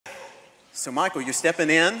So, Michael, you're stepping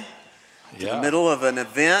in to the Yeah, middle of an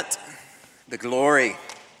event. The glory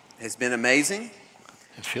has been amazing.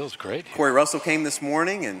 it feels great here. Corey Russell came this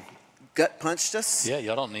morning and gut punched us. Yeah,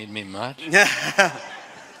 y'all don't need me much.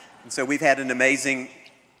 And so we've had an amazing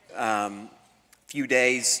few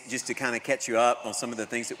days just to kind of catch you up on some of the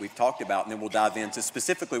things that we've talked about, and then we'll dive into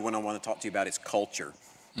specifically what I want to talk to you about is culture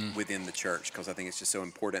within the church, because I think it's just so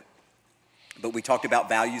important. But we talked about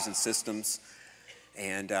values and systems,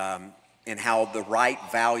 and how the right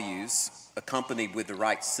values accompanied with the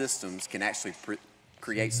right systems can actually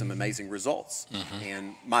create some amazing results.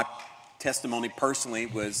 And my testimony personally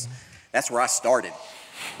was that's where I started.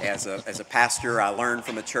 As a pastor, I learned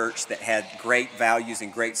from a church that had great values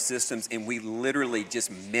and great systems, and we literally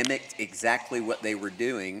just mimicked exactly what they were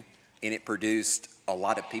doing, and it produced a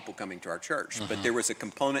lot of people coming to our church. But there was a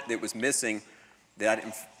component that was missing that I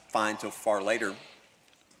didn't find till far later,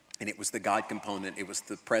 and it was the God component, it was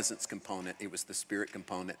the presence component, it was the spirit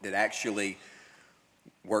component that actually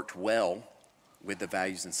worked well with the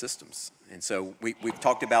values and systems. And so we've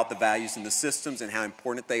talked about the values and the systems and how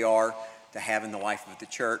important they are to have in the life of the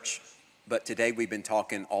church. But today we've been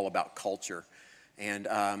talking all about culture. And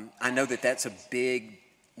I know that that's a big,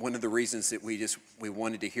 one of the reasons that we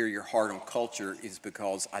wanted to hear your heart on culture is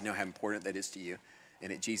because I know how important that is to you.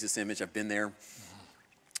 And at Jesus Image, I've been there.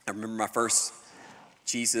 I remember my first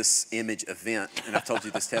Jesus Image event, and I've told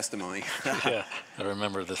you this testimony. Yeah, I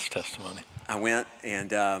remember this testimony. I went, and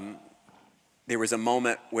there was a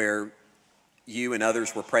moment where you and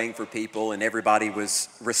others were praying for people, and everybody was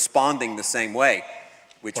responding the same way,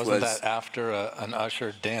 which Wasn't that after an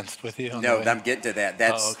usher danced with you? No, I'm getting to that.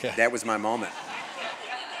 Okay. That was my moment.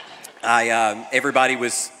 Everybody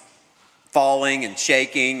was falling and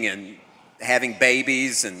shaking and having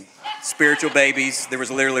babies and spiritual babies. There was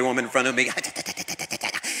literally a woman in front of me.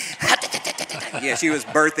 Yeah, she was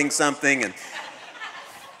birthing something, and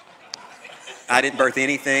I didn't birth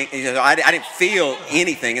anything. I didn't feel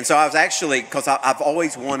anything. And so I was actually, because I've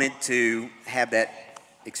always wanted to have that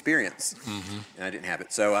experience, and I didn't have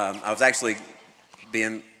it. So I was actually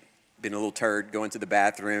being a little turd, going to the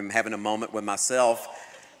bathroom, having a moment with myself,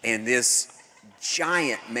 and this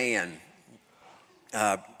giant man,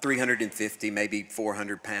 350, maybe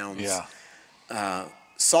 400 pounds,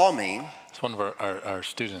 saw me. It's one of our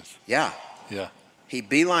students. Yeah. Yeah. He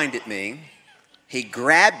beelined at me. He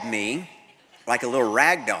grabbed me like a little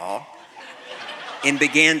rag doll and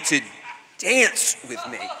began to dance with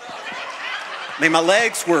me. I mean, my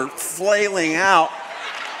legs were flailing out,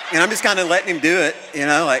 and I'm just kind of letting him do it, you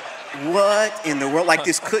know, like, what in the world? Like,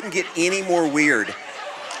 this couldn't get any more weird.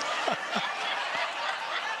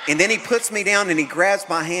 And then he puts me down and he grabs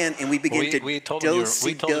my hand and we begin to we told him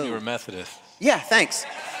you were Methodist. Yeah, thanks.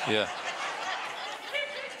 Yeah.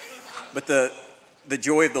 But the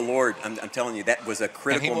joy of the Lord, I'm telling you, that was a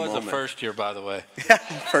critical moment. And he was a first year, by the way.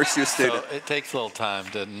 First year student. So it takes a little time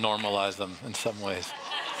to normalize them in some ways.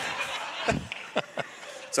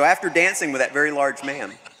 So after dancing with that very large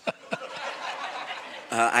man,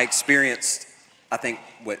 I experienced, I think,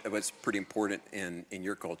 what was pretty important in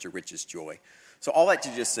your culture, which is joy. So all that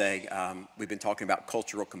to just say, we've been talking about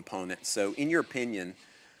cultural components. So in your opinion,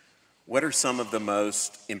 what are some of the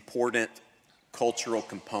most important cultural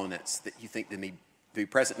components that you think need to be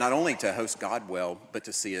present, not only to host God well, but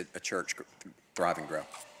to see a church thrive and grow?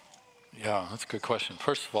 Yeah, that's a good question.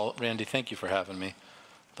 First of all, Randy, thank you for having me.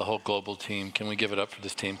 The whole global team. Can we give it up for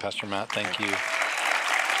this team? Pastor Matt, thank you.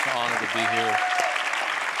 It's an honor to be here.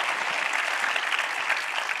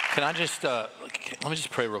 Can I just, let me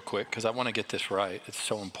just pray real quick, because I want to get this right. It's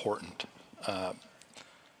so important. I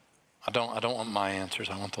don't want my answers.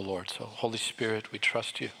 I want the Lord. So Holy Spirit, we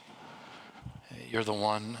trust you. You're the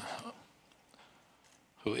one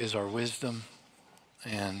who is our wisdom,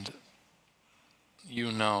 and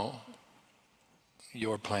you know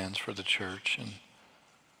your plans for the church, and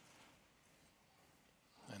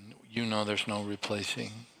you know there's no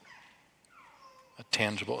replacing a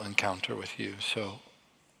tangible encounter with you. So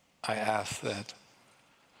I ask that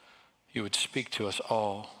you would speak to us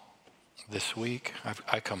all this week.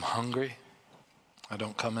 I come hungry. I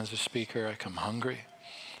don't come as a speaker. I come hungry.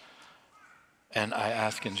 And I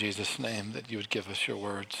ask in Jesus' name that you would give us your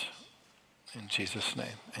words. In Jesus'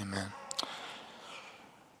 name, amen.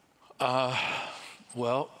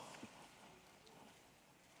 Well,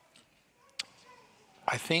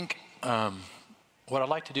 I think what I'd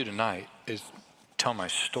like to do tonight is tell my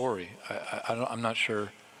story. I'm not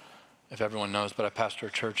sure if everyone knows, but I pastor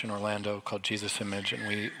a church in Orlando called Jesus Image,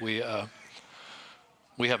 and we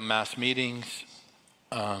have mass meetings,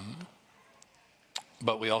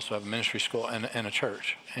 but we also have a ministry school and a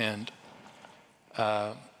church. And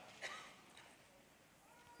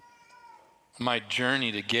my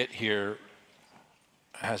journey to get here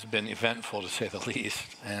has been eventful, to say the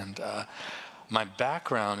least. And my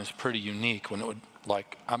background is pretty unique.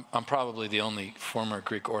 I'm probably the only former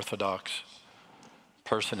Greek Orthodox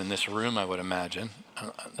person in this room, I would imagine.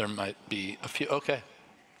 There might be a few. Okay,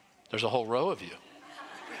 there's a whole row of you.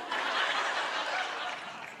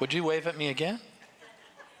 Would you wave at me again?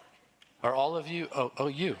 Are all of you? Oh,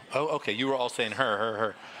 you. Oh, okay, you were all saying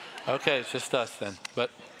her. Okay, it's just us then.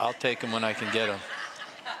 But I'll take them when I can get them.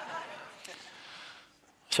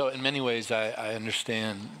 So in many ways, I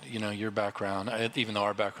understand, your background, even though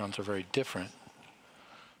our backgrounds are very different.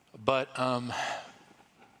 But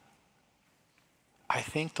I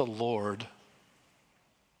think the Lord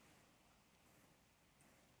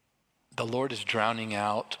is drowning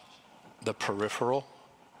out the peripheral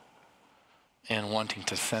and wanting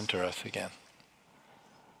to center us again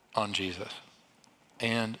on Jesus.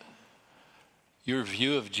 And your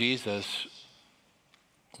view of Jesus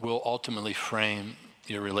will ultimately frame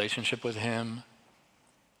your relationship with him.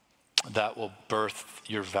 That will birth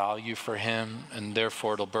your value for him, and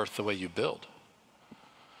therefore it'll birth the way you build.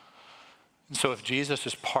 And so if Jesus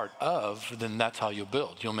is part of, then that's how you'll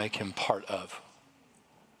build. You'll make him part of.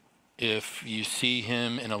 If you see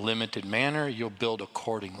him in a limited manner, you'll build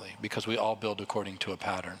accordingly, because we all build according to a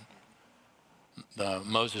pattern.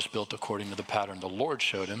 Moses built according to the pattern the Lord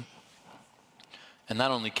showed him, and that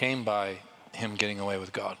only came by him getting away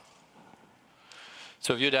with God.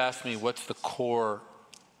 So if you'd ask me what's the core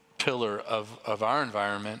pillar of our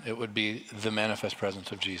environment, it would be the manifest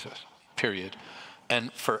presence of Jesus, period.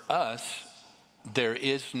 And for us, there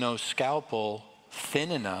is no scalpel thin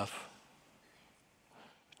enough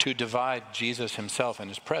to divide Jesus himself and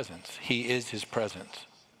his presence. He is his presence.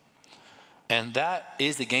 And that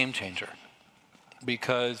is a game changer,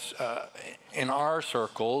 because in our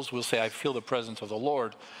circles, we'll say, I feel the presence of the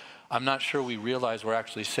Lord. I'm not sure we realize we're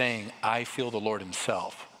actually saying, I feel the Lord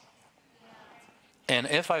himself. And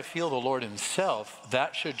if I feel the Lord himself,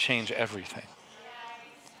 that should change everything.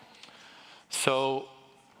 So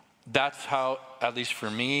that's how, at least for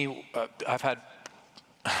me, I've had,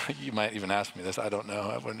 you might even ask me this, I don't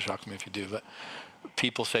know, it wouldn't shock me if you do, but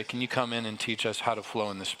people say, can you come in and teach us how to flow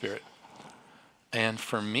in the Spirit? And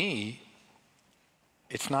for me,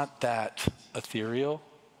 it's not that ethereal.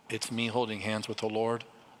 It's me holding hands with the Lord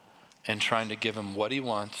and trying to give him what he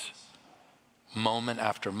wants, moment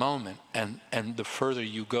after moment. And the further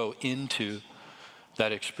you go into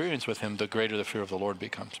that experience with him, the greater the fear of the Lord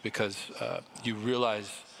becomes, because you realize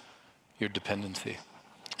your dependency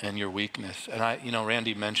and your weakness. And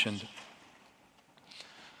Randy mentioned,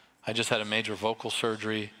 I just had a major vocal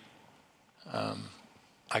surgery.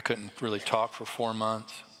 I couldn't really talk for 4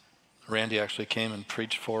 months. Randy actually came and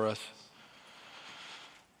preached for us.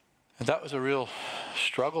 And that was a real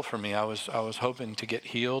struggle for me. I was hoping to get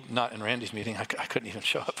healed, not in Randy's meeting. I couldn't even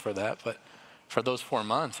show up for that. But for those 4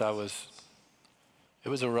 months, it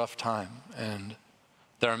was a rough time. And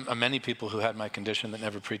there are many people who had my condition that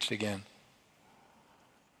never preached again.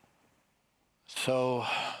 So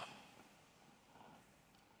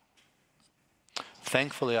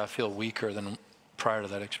thankfully, I feel weaker than prior to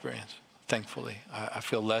that experience. Thankfully, I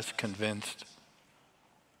feel less convinced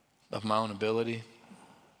of my own ability.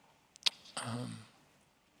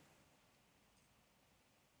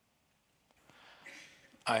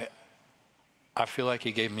 I feel like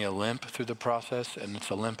he gave me a limp through the process, and it's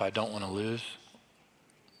a limp I don't want to lose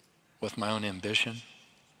with my own ambition.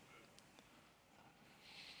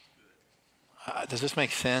 Does this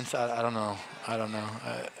make sense? I don't know.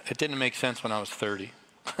 It didn't make sense when I was 30.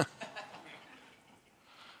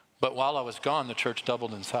 But while I was gone, the church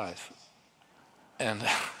doubled in size. And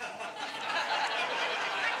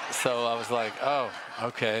so I was like, oh,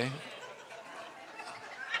 okay.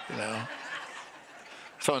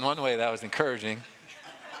 So in one way that was encouraging.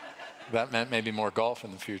 That meant maybe more golf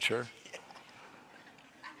in the future.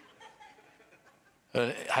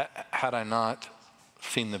 But had I not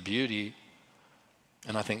seen the beauty,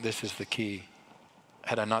 and I think this is the key,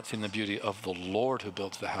 had I not seen the beauty of the Lord who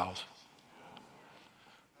builds the house,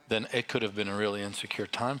 then it could have been a really insecure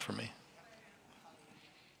time for me.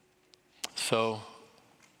 So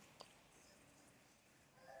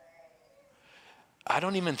I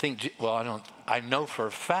don't even think, I know for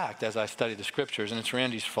a fact as I study the scriptures, and it's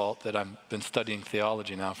Randy's fault that I've been studying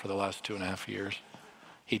theology now for the last 2.5 years.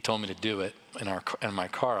 He told me to do it in my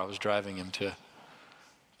car. I was driving him to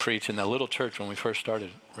preach in that little church when we first started,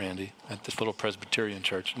 Randy, at this little Presbyterian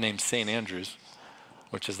church named St. Andrews,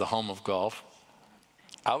 which is the home of golf.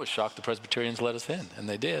 I was shocked the Presbyterians let us in, and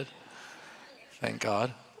they did. Thank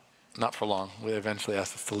God. Not for long. They eventually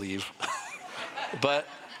asked us to leave. But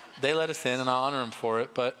they let us in, and I honor them for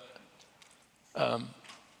it, but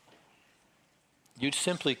you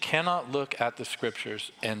simply cannot look at the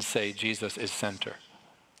scriptures and say Jesus is center,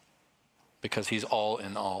 because he's all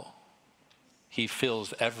in all. He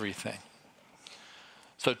fills everything.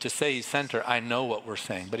 So to say he's center, I know what we're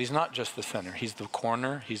saying, but he's not just the center. He's the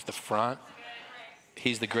corner, he's the front,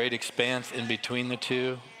 he's the great expanse in between the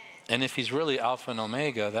two. And if he's really Alpha and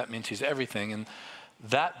Omega, that means he's everything. And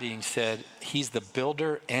that being said, he's the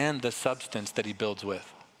builder and the substance that he builds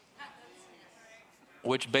with,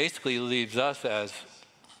 which basically leaves us as,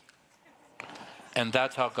 and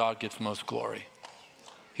that's how God gets most glory.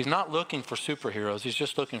 He's not looking for superheroes, he's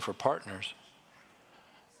just looking for partners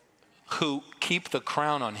who keep the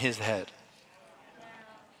crown on his head.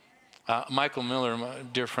 Michael Miller, a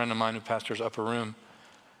dear friend of mine who pastors Upper Room,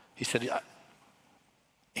 he said,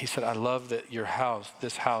 I love that your house,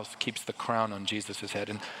 this house, keeps the crown on Jesus' head.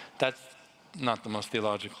 And that's not the most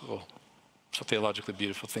theologically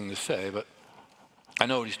beautiful thing to say, but I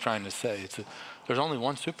know what he's trying to say. There's only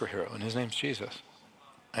one superhero, and his name's Jesus.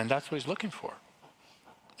 And that's what he's looking for.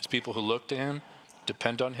 It's people who look to him,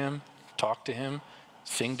 depend on him, talk to him,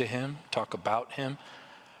 sing to him, talk about him.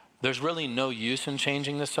 There's really no use in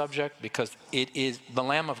changing the subject, because the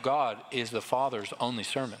Lamb of God is the Father's only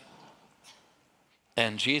sermon.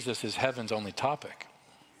 And Jesus is heaven's only topic.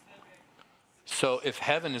 So if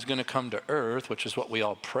heaven is going to come to earth, which is what we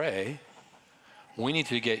all pray, we need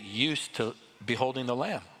to get used to beholding the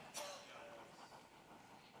Lamb.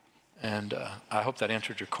 And I hope that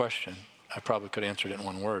answered your question. I probably could have answered it in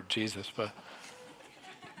one word, Jesus, but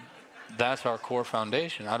that's our core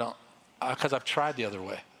foundation. Because I've tried the other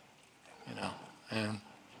way, and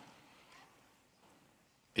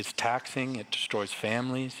it's taxing, it destroys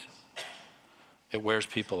families, it wears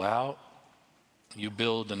people out. You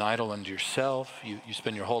build an idol unto yourself. You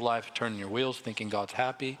spend your whole life turning your wheels thinking God's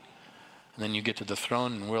happy, and then you get to the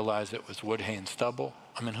throne and realize it was wood, hay, and stubble.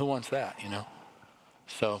 I mean, who wants that,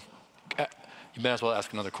 So you may as well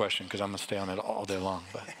ask another question, because I'm going to stay on it all day long.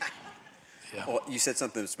 But yeah. Well, you said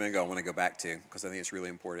something a minute ago I want to go back to, because I think it's really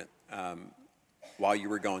important. While you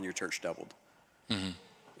were gone, your church doubled,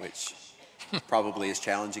 which probably is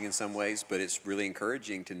challenging in some ways, but it's really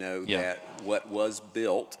encouraging to know that what was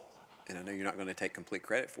built, and I know you're not going to take complete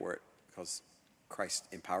credit for it because Christ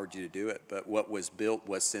empowered you to do it, but what was built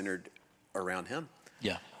was centered around him.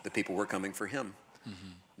 Yeah. The people were coming for him.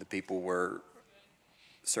 The people were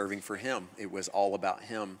serving for him. It was all about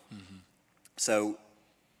him. So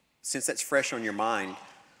since that's fresh on your mind,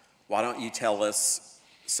 why don't you tell us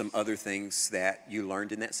some other things that you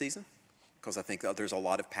learned in that season? Because I think that there's a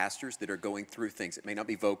lot of pastors that are going through things. It may not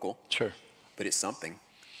be vocal, sure, but it's something.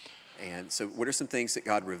 And so what are some things that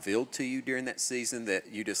God revealed to you during that season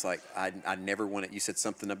that you just like, I never want to, you said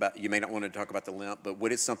something about, you may not want to talk about the limp, but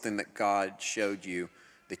what is something that God showed you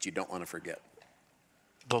that you don't want to forget?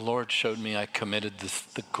 The Lord showed me I committed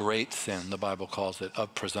the great sin, the Bible calls it,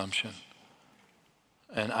 of presumption.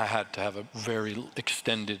 And I had to have a very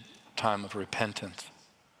extended time of repentance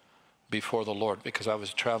before the Lord, because I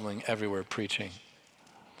was traveling everywhere preaching.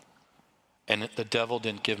 And the devil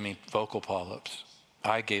didn't give me vocal polyps.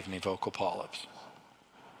 I gave me vocal polyps.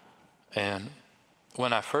 And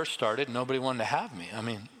when I first started, nobody wanted to have me. I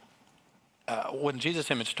mean, when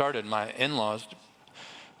Jesus Image started, my in-laws,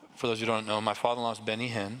 for those who don't know, my father-in-law is Benny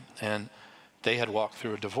Hinn, and they had walked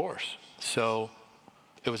through a divorce. So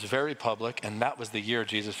it was very public, and that was the year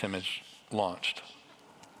Jesus Image launched.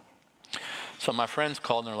 So my friends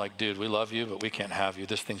called and they're like, dude, we love you, but we can't have you.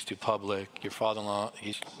 This thing's too public. Your father-in-law,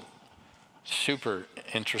 he's super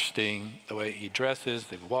interesting, the way he dresses,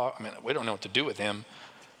 they walk. I mean, we don't know what to do with him.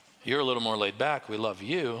 You're a little more laid back. We love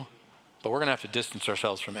you, but we're going to have to distance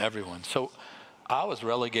ourselves from everyone. So I was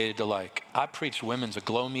relegated to I preached women's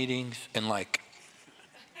aglow meetings and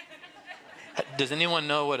does anyone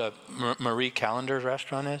know what a Marie Callender's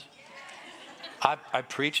restaurant is? I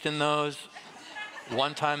preached in those.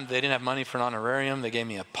 One time they didn't have money for an honorarium. They gave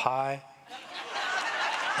me a pie.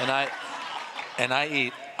 And I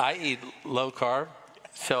eat low carb.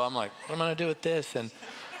 So I'm like, what am I going to do with this? And,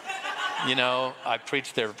 I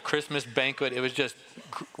preached their Christmas banquet. It was just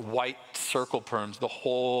white circle perms, the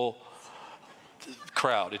whole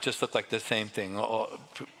crowd. It just looked like the same thing,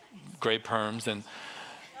 gray perms. And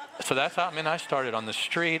so that's how, I started on the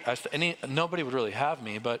street. Nobody would really have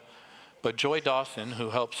me, but Joy Dawson,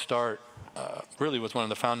 who helped start, really was one of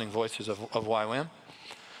the founding voices of YWAM,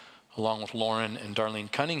 along with Lauren and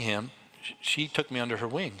Darlene Cunningham. She took me under her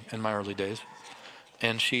wing in my early days,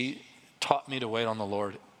 and she taught me to wait on the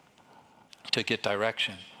Lord, to get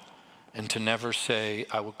direction, and to never say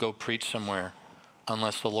I would go preach somewhere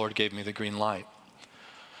unless the Lord gave me the green light.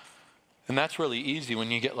 And that's really easy when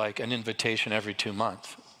you get like an invitation every 2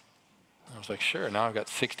 months. I was like, sure, now I've got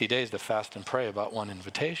 60 days to fast and pray about one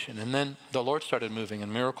invitation. And then the Lord started moving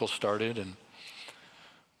and miracles started. And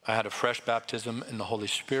I had a fresh baptism in the Holy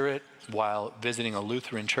Spirit while visiting a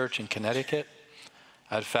Lutheran church in Connecticut.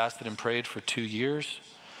 I had fasted and prayed for 2 years.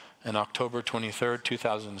 And October 23rd,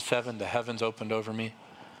 2007, the heavens opened over me.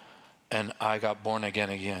 And I got born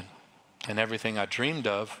again. And everything I dreamed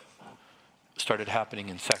of started happening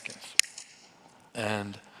in seconds.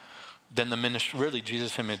 And then the ministry, really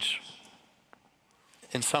Jesus Image,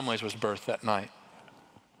 in some ways was birthed that night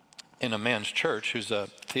in a man's church who's a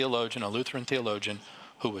theologian, a Lutheran theologian,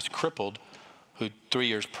 who was crippled, who 3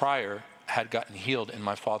 years prior had gotten healed in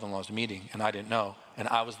my father-in-law's meeting, and I didn't know. And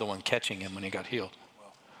I was the one catching him when he got healed.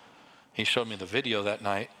 He showed me the video that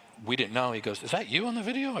night. We didn't know. He goes, is that you on the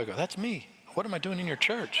video? I go, that's me. What am I doing in your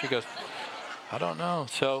church? He goes, I don't know.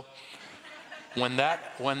 So when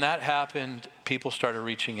that happened, people started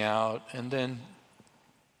reaching out, and then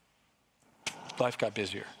life got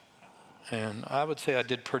busier. And I would say I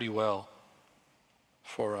did pretty well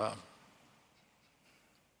for,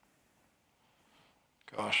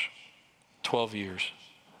 12 years.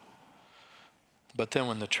 But then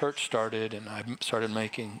when the church started and I started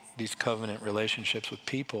making these covenant relationships with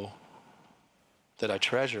people that I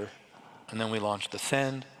treasure, and then we launched the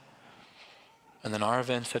Send, and then our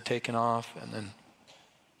events had taken off, and then,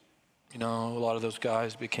 a lot of those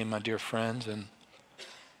guys became my dear friends, and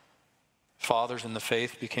fathers in the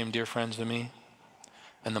faith became dear friends to me.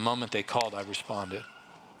 And the moment they called, I responded,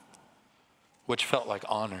 which felt like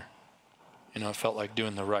honor. It felt like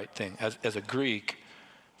doing the right thing. As a Greek,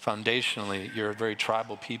 foundationally, you're a very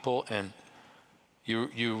tribal people, and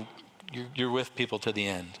you're with people to the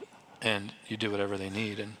end, and you do whatever they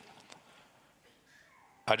need. And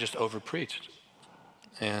I just overpreached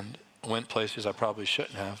and went places I probably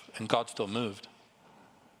shouldn't have, and God still moved.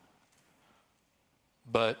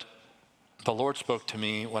 But the Lord spoke to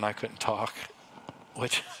me when I couldn't talk,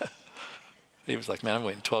 which he was like, man, I'm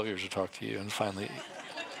waiting 12 years to talk to you. And finally,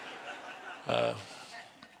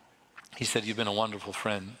 he said, you've been a wonderful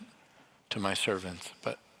friend to my servants,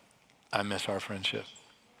 but I miss our friendship.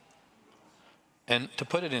 And to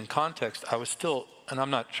put it in context, I was still, and I'm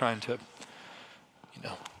not trying to,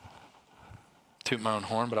 toot my own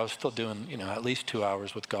horn, but I was still doing, at least 2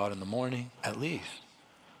 hours with God in the morning, at least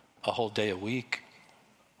a whole day a week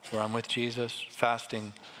where I'm with Jesus,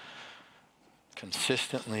 fasting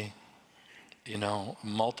consistently,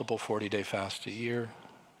 multiple 40-day fasts a year.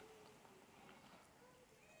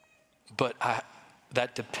 But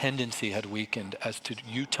that dependency had weakened as to,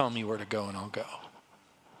 you tell me where to go and I'll go.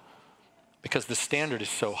 Because the standard is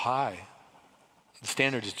so high. The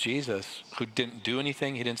standard is Jesus, who didn't do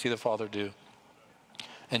anything he didn't see the Father do,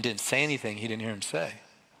 and didn't say anything he didn't hear him say.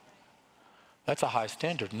 That's a high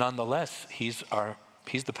standard. Nonetheless, he's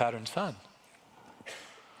the pattern son.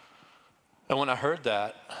 And when I heard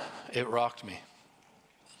that, it rocked me.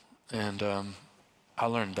 And I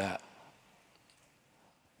learned that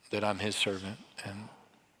I'm his servant, and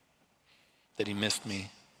that he missed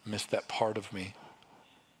me, missed that part of me,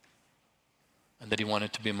 and that he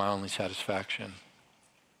wanted to be my only satisfaction.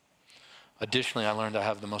 Additionally, I learned I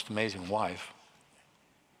have the most amazing wife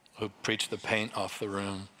who preached the paint off the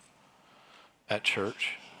room at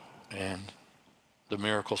church, and the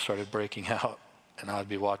miracles started breaking out, and I'd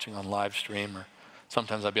be watching on live stream, or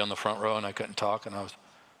sometimes I'd be on the front row and I couldn't talk, and I was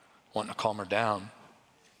wanting to calm her down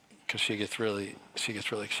because she gets really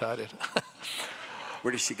excited.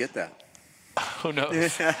 Where did she get that? Who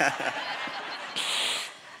knows?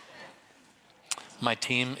 My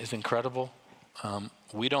team is incredible. I'm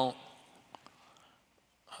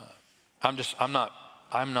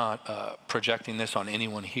not projecting this on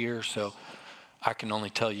anyone here, so I can only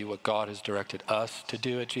tell you what God has directed us to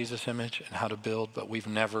do at Jesus Image and how to build, but we've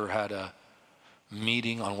never had a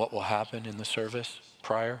meeting on what will happen in the service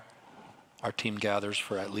prior. Our team gathers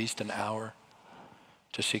for at least an hour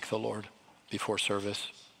to seek the Lord before service,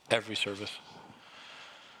 every service.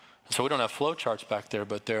 So we don't have flow charts back there,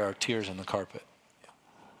 but there are tears in the carpet.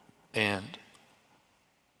 And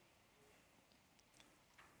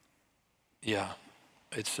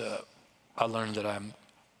I learned that I'm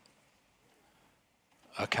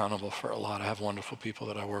accountable for a lot. I have wonderful people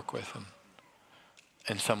that I work with, and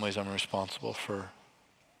in some ways I'm responsible for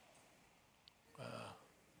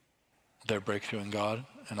their breakthrough in God,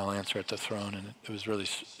 and I'll answer at the throne, and it was really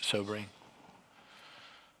sobering.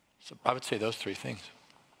 So I would say those three things.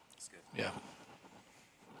 That's good. Yeah.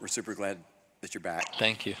 We're super glad that you're back.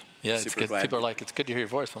 Thank you. Yeah, it's good. People are like, it's good to hear your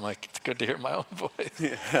voice. I'm like, it's good to hear my own voice.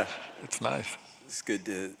 Yeah. It's nice. It's good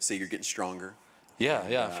to see you're getting stronger. Yeah,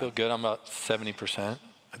 And, yeah, I feel good. I'm about 70%.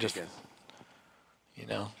 I just, good. you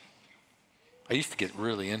know, I used to get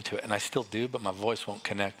really into it, and I still do, but my voice won't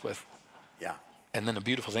connect with. Yeah, And then a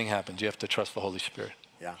beautiful thing happens. You have to trust the Holy Spirit,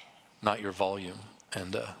 yeah, not your volume.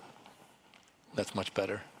 And that's much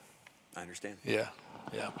better. I understand. Yeah,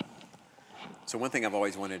 yeah. So one thing I've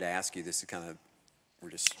always wanted to ask you, this is kind of, we're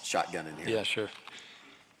just shotgunning here. Yeah, sure.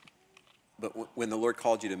 But when the Lord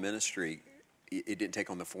called you to ministry, it didn't take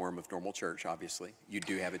on the form of normal church, obviously. You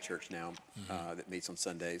do have a church now that meets on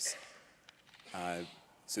Sundays.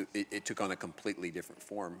 So it took on a completely different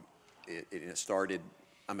form. It started,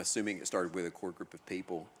 I'm assuming it started with a core group of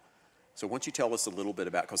people. So why don't you tell us a little bit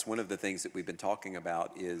about, because one of the things that we've been talking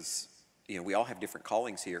about is, we all have different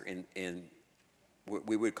callings here, and what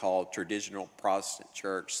we would call traditional Protestant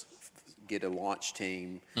church, get a launch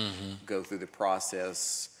team, go through the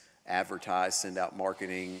process, advertise, send out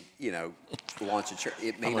marketing, launch a church.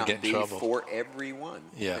 It may not be for everyone.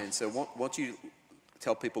 Yeah. And so why don't you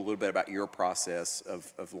tell people a little bit about your process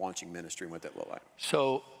of launching ministry and what that looked like?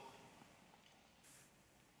 So,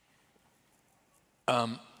 I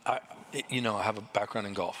have a background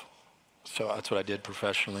in golf. So that's what I did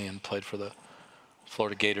professionally and played for the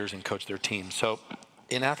Florida Gators and coached their team. So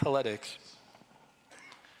in athletics,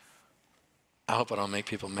 I hope I don't make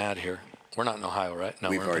people mad here. We're not in Ohio, right? No,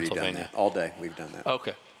 We've we're in already done Pennsylvania. that. All day we've done that.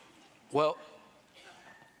 Okay. Well,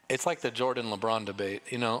 it's like the Jordan-LeBron debate.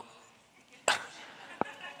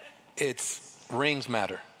 It's rings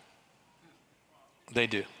matter. They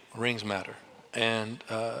do. Rings matter. And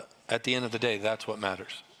at the end of the day, that's what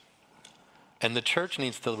matters. And the church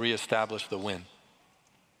needs to reestablish the win.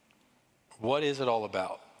 What is it all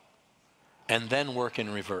about? And then work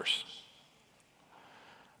in reverse.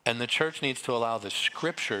 And the church needs to allow the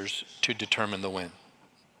scriptures to determine the win,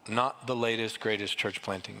 not the latest, greatest church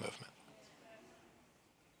planting movement.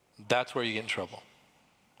 That's where you get in trouble.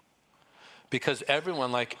 Because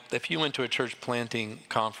everyone, if you went to a church planting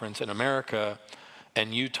conference in America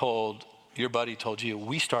and your buddy told you,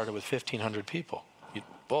 we started with 1,500 people.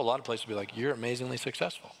 A lot of places would be like, you're amazingly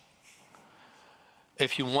successful.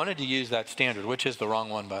 If you wanted to use that standard, which is the wrong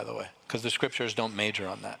one, by the way, because the scriptures don't major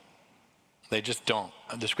on that. They just don't.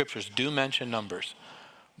 The scriptures do mention numbers,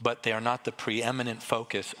 but they are not the preeminent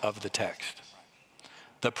focus of the text.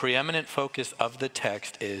 The preeminent focus of the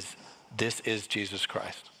text is, this is Jesus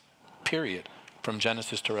Christ, period, from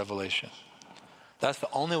Genesis to Revelation. That's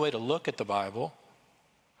the only way to look at the Bible.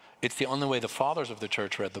 It's the only way the fathers of the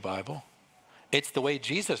church read the Bible. It's the way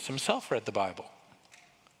Jesus himself read the Bible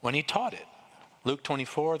when he taught it. Luke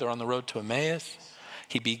 24, they're on the road to Emmaus.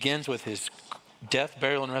 He begins with his death,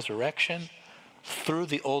 burial, and resurrection through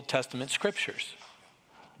the Old Testament scriptures.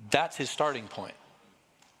 That's his starting point.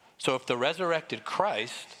 So if the resurrected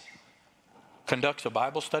Christ conducts a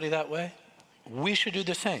Bible study that way, we should do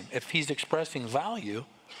the same. If he's expressing value,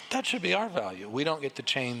 that should be our value. We don't get to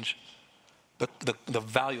change the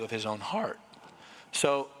value of his own heart.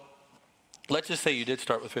 So let's just say you did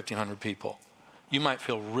start with 1,500 people. You might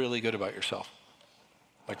feel really good about yourself.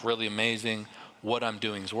 Really amazing. What I'm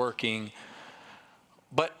doing is working.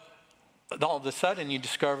 But all of a sudden you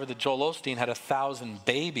discover that Joel Osteen had 1,000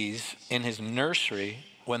 babies in his nursery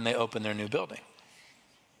when they opened their new building.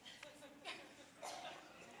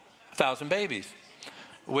 1,000 babies,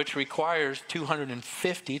 which requires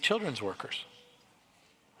 250 children's workers.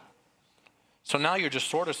 So now you're just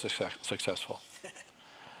sort of successful.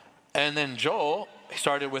 And then Joel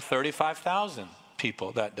started with 35,000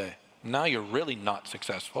 people that day. Now you're really not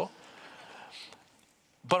successful.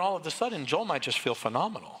 But all of a sudden, Joel might just feel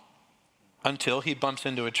phenomenal until he bumps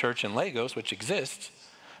into a church in Lagos, which exists,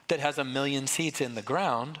 that has 1 million seats in the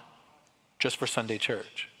ground just for Sunday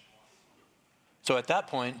church. So at that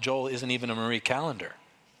point, Joel isn't even a Marie Callender.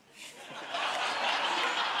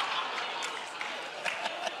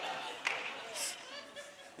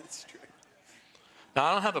 That's true. Now,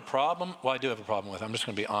 I don't have a problem. Well, I do have a problem with it. I'm just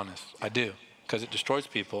going to be honest. I do, because it destroys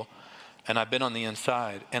people. And I've been on the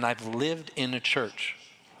inside. And I've lived in a church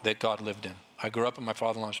that God lived in. I grew up in my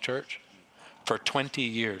father-in-law's church. For 20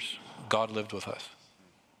 years, God lived with us.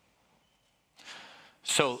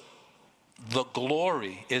 So the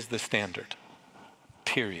glory is the standard,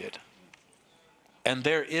 period. And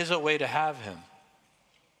there is a way to have him.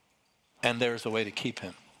 And there is a way to keep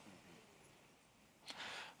him.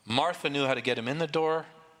 Martha knew how to get him in the door,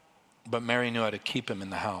 but Mary knew how to keep him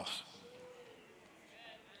in the house.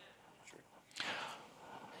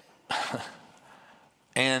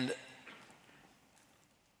 And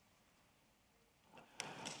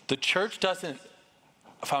the church doesn't,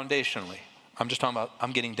 foundationally,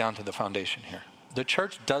 I'm getting down to the foundation here. The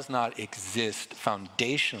church does not exist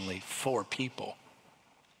foundationally for people.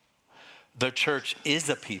 The church is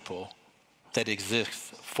a people that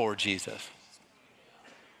exists for Jesus.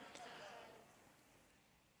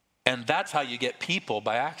 And that's how you get people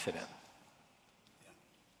by accident.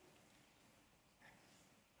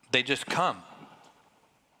 They just come.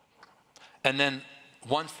 And then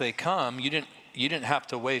once they come, you didn't have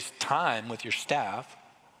to waste time with your staff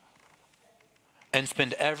and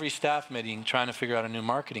spend every staff meeting trying to figure out a new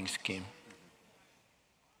marketing scheme.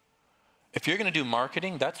 If you're going to do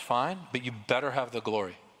marketing, that's fine, but you better have the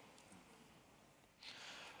glory.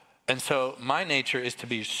 And so my nature is to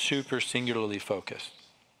be super singularly focused.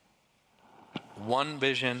 One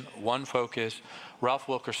vision, one focus. Ralph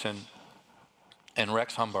Wilkerson and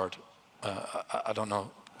Rex Humbard, I don't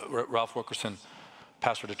know, Ralph Wilkerson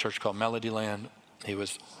pastored a church called Melodyland. He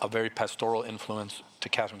was a very pastoral influence to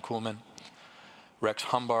Catherine Kuhlman. Rex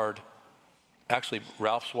Humbard, actually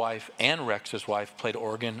Ralph's wife and Rex's wife played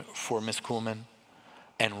organ for Miss Kuhlman.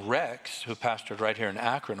 And Rex, who pastored right here in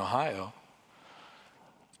Akron, Ohio,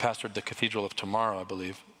 pastored the Cathedral of Tomorrow, I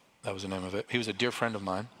believe. That was the name of it. He was a dear friend of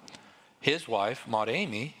mine. His wife, Maud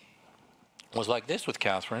Amy, was like this with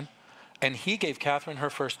Catherine, and he gave Catherine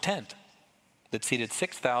her first tent that seated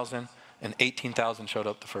 6,000, and 18,000 showed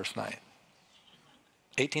up the first night.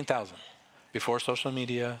 18,000. Before social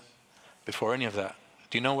media, before any of that.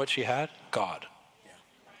 Do you know what she had? God.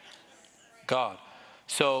 God.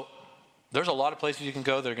 So there's a lot of places you can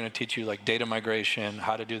go that are going to teach you like data migration,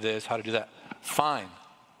 how to do this, how to do that. Fine.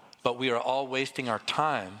 But we are all wasting our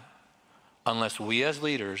time unless we as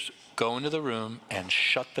leaders go into the room and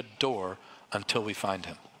shut the door until we find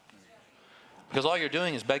him. Because all you're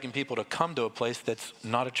doing is begging people to come to a place that's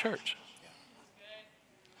not a church.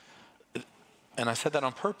 And I said that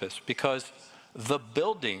on purpose because the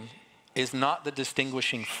building is not the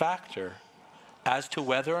distinguishing factor as to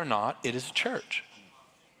whether or not it is a church.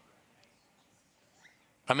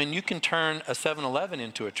 I mean, you can turn a 7-Eleven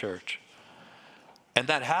into a church. And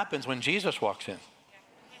that happens when Jesus walks in.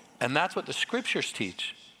 And that's what the scriptures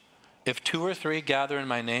teach. If 2 or 3 gather in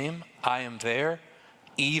my name, I am there,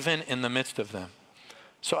 even in the midst of them.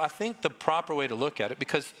 So I think the proper way to look at it,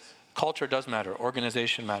 because culture does matter,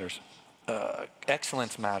 organization matters,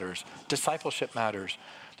 excellence matters, discipleship matters.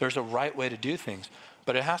 There's a right way to do things,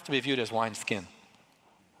 but it has to be viewed as wineskin.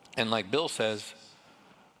 And like Bill says,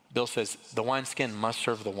 the wineskin must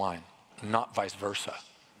serve the wine, not vice versa.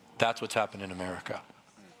 That's what's happened in America.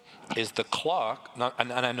 Is the clock,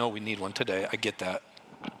 and I know we need one today, I get that.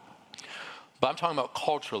 But I'm talking about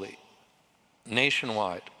culturally,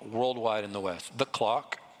 nationwide, worldwide in the West. The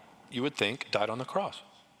clock, you would think, died on the cross.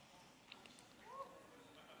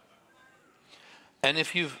 And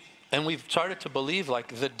we've started to believe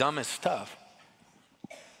like the dumbest stuff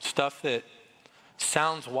that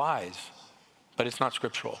sounds wise, but it's not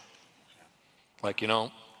scriptural. Like,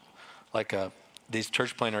 these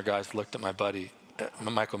church planner guys looked at my buddy,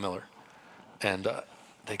 Michael Miller, and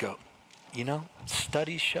they go,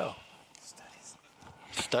 studies show.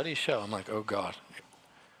 Studies show. I'm like, oh God,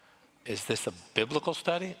 is this a biblical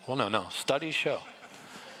study? Well, no. Studies show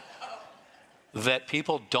that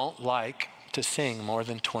people don't like to sing more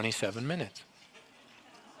than 27 minutes.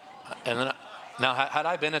 And then, now, had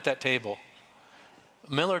I been at that table,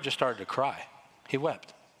 Miller just started to cry. He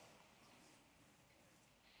wept.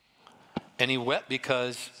 And he wept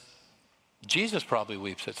because Jesus probably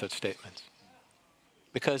weeps at such statements.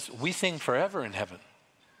 Because we sing forever in heaven.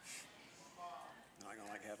 Not gonna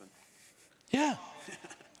like heaven. Yeah.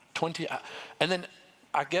 20. And then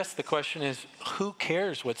I guess the question is, who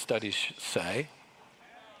cares what studies say?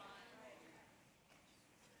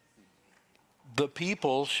 The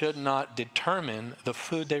people should not determine the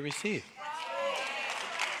food they receive.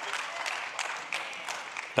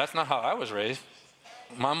 That's not how I was raised.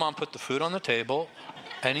 My mom put the food on the table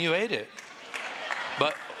and you ate it.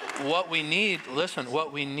 But what we need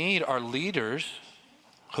are leaders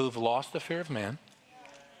who've lost the fear of man,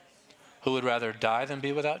 who would rather die than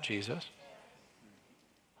be without Jesus.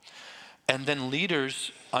 And then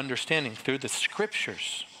leaders understanding through the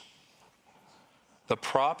scriptures the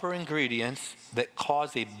proper ingredients that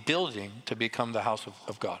cause a building to become the house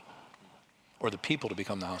of God, or the people to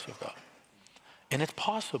become the house of God. And it's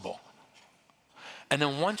possible. And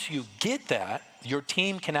then once you get that, your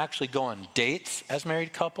team can actually go on dates as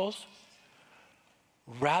married couples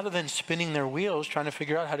rather than spinning their wheels trying to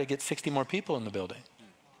figure out how to get 60 more people in the building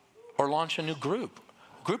or launch a new group.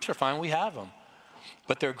 Groups are fine, we have them.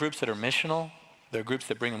 But there are groups that are missional. There are groups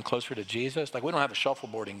that bring them closer to Jesus. Like we don't have a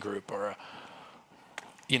shuffleboarding group or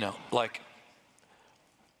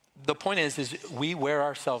the point is we wear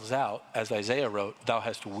ourselves out, as Isaiah wrote, thou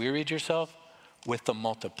hast wearied yourself with the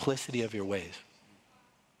multiplicity of your ways.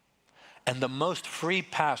 And the most free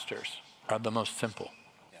pastors are the most simple.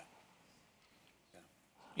 Yeah. Yeah.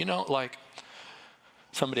 You know, like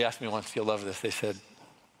somebody asked me once, you'll love this, they said,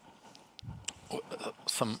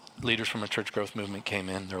 some leaders from a church growth movement came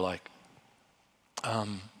in, they're like,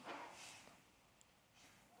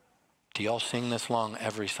 do y'all sing this long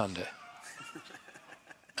every Sunday?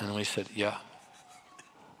 And we said, yeah.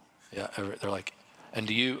 Yeah, they're like, and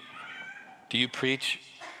do you preach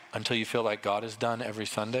until you feel like God is done every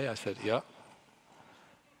Sunday? I said, yeah.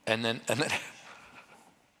 And then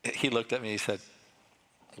he looked at me, he said,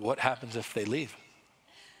 what happens if they leave?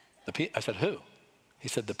 I said, who? He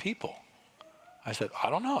said, the people. I said, I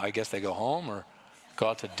don't know. I guess they go home or go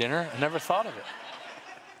out to dinner. I never thought of it.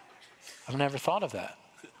 I've never thought of that.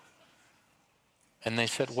 And they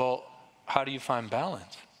said, well, how do you find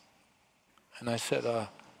balance? And I said,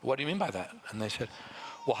 what do you mean by that? And they said,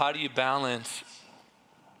 well, how do you balance?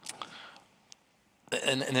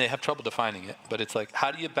 And they have trouble defining it, but it's like, how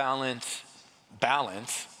do you balance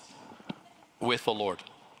with the Lord?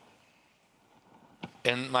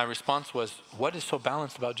 And my response was, what is so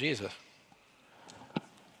balanced about Jesus?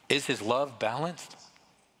 Is his love balanced?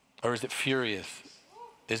 Or is it furious?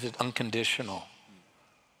 Is it unconditional?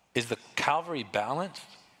 Is the Calvary balanced?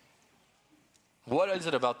 What is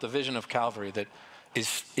it about the vision of Calvary that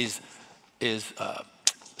is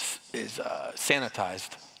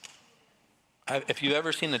sanitized? If you've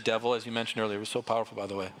ever seen the devil, as you mentioned earlier, it was so powerful, by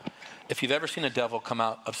the way. If you've ever seen a devil come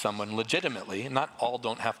out of someone legitimately, not all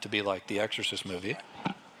don't have to be like the Exorcist movie,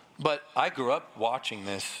 but I grew up watching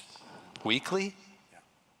this weekly.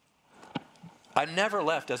 I never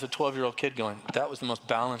left as a 12-year-old kid going, that was the most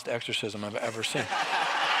balanced exorcism I've ever seen. Really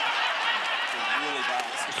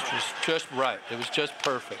balanced. It was just right. It was just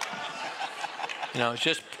perfect. You know,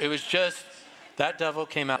 it was just, that devil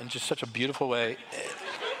came out in just such a beautiful way.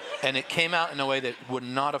 And it came out in a way that would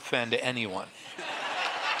not offend anyone.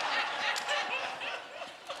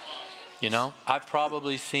 You know, I've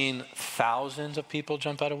probably seen thousands of people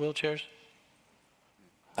jump out of wheelchairs.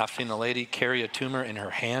 I've seen a lady carry a tumor in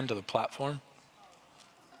her hand to the platform.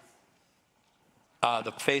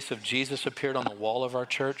 The face of Jesus appeared on the wall of our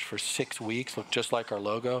church for 6 weeks, looked just like our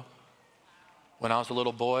logo. When I was a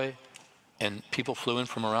little boy and people flew in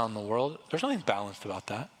from around the world, there's nothing balanced about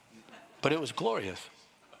that. But it was glorious.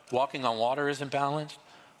 Walking on water isn't balanced.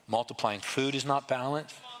 Multiplying food is not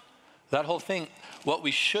balanced. That whole thing, what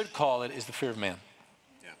we should call it is the fear of man.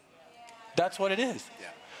 Yeah. That's what it is. Yeah.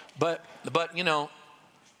 But you know,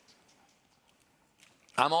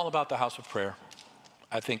 I'm all about the house of prayer.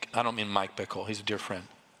 I don't mean Mike Bickle, he's a dear friend,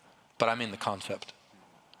 but I mean the concept.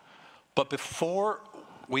 But before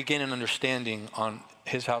we gain an understanding on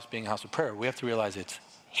his house being a house of prayer, we have to realize it's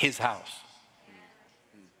his house.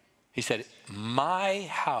 He said, my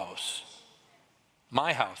house,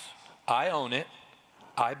 I own it,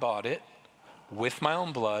 I bought it with my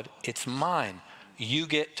own blood, it's mine. You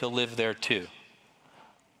get to live there too.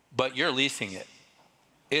 But you're leasing it.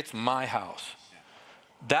 It's my house.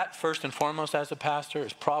 That first and foremost as a pastor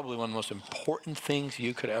is probably one of the most important things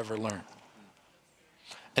you could ever learn.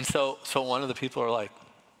 And so one of the people are like,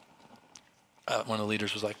 one of the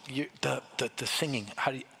leaders was like, the singing,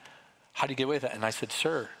 how do you get away with that? And I said,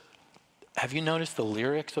 sir, have you noticed the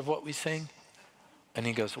lyrics of what we sing? And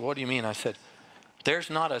he goes, what do you mean? I said,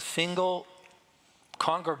 there's not a single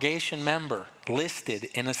congregation member listed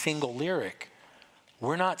in a single lyric.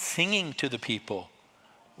 We're not singing to the people.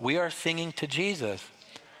 We are singing to Jesus.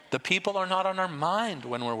 The people are not on our mind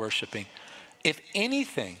when we're worshiping. If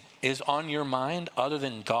anything is on your mind other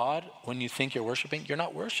than God when you think you're worshiping, you're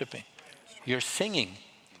not worshiping. You're singing.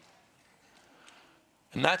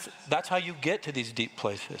 And that's how you get to these deep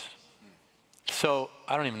places. So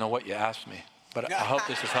I don't even know what you asked me, but I hope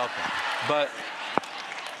this is helping. But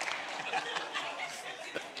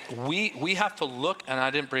we have to look, and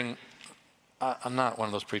I'm not one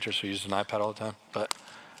of those preachers who uses an iPad all the time, but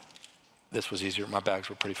this was easier. My bags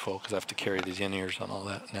were pretty full because I have to carry these in-ears and all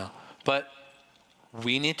that now. But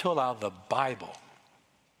we need to allow the Bible,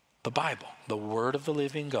 the word of the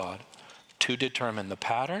living God, to determine the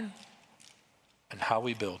pattern and how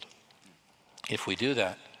we build. If we do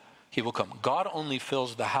that, he will come. God only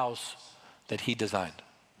fills the house that he designed.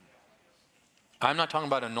 I'm not talking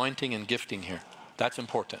about anointing and gifting here. That's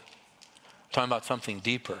important. I'm talking about something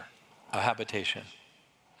deeper, a habitation.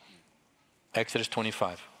 Exodus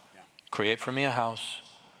 25. Create for me a house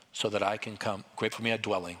so that I can come. Create for me a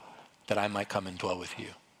dwelling that I might come and dwell with you.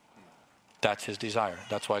 That's his desire.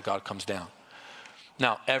 That's why God comes down.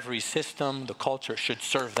 Now, every system, the culture should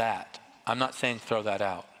serve that. I'm not saying throw that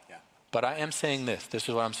out. Yeah. But I am saying this. This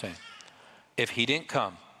is what I'm saying. If he didn't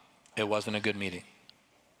come, it wasn't a good meeting.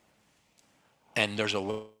 And there's a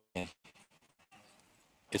way.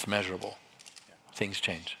 It's measurable. Things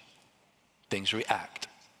change. Things react.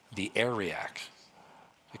 The air reacts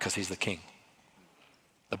because he's the king.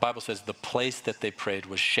 The Bible says the place that they prayed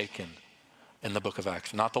was shaken in the book of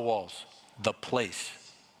Acts, not the walls, the place.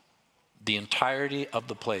 The entirety of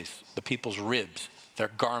the place, the people's ribs,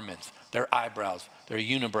 their garments, their eyebrows, their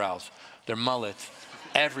unibrows, their mullets,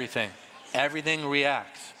 everything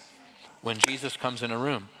reacts when Jesus comes in a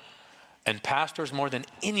room. And pastors more than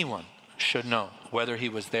anyone should know whether he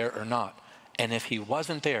was there or not. And if he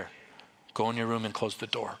wasn't there, go in your room and close the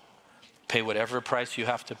door. Pay whatever price you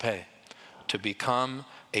have to pay to become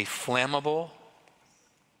a flammable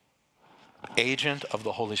agent of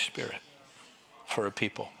the Holy Spirit for a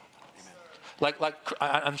people.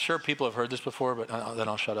 I'm sure people have heard this before, but then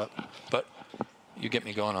I'll shut up. But you get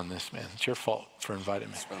me going on this, man. It's your fault for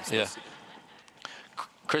inviting me. Yeah.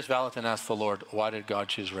 Chris Valentin asked the Lord, why did God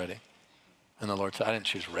choose Reading? And the Lord said, I didn't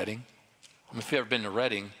choose Reading. I mean, if you've ever been to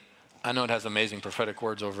Reading, I know it has amazing prophetic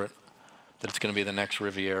words over it, that it's going to be the next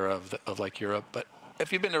Riviera of like Europe. But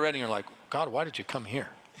if you've been to Reading, you're like, God, why did you come here?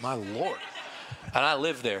 My Lord. And I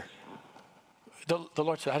live there. The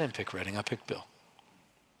Lord said, I didn't pick Reading, I picked Bill.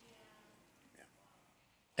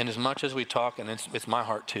 And as much as we talk, and it's my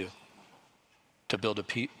heart too, to build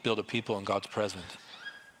a people in God's presence,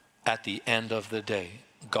 at the end of the day,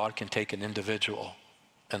 God can take an individual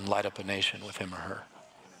and light up a nation with him or her.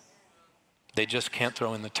 They just can't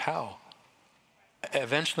throw in the towel.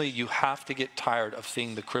 Eventually, you have to get tired of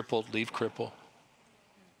seeing the crippled leave cripple.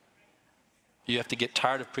 You have to get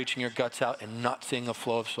tired of preaching your guts out and not seeing a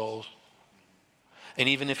flow of souls. And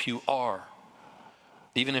even if you are,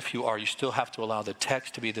 you still have to allow the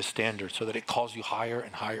text to be the standard so that it calls you higher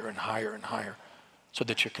and higher and higher and higher, so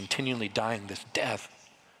that you're continually dying this death.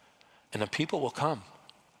 And the people will come.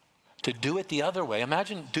 To do it the other way,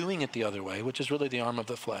 imagine doing it the other way, which is really the arm of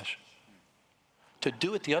the flesh. To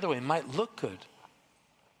do it the other way might look good,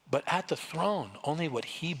 but at the throne, only what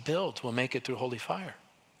he builds will make it through holy fire.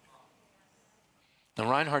 Now,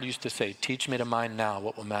 Reinhard used to say, teach me to mind now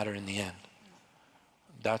what will matter in the end.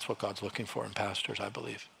 That's what God's looking for in pastors, I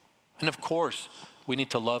believe. And of course, we need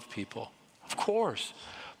to love people. Of course.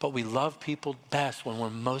 But we love people best when we're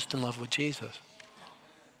most in love with Jesus.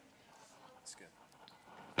 That's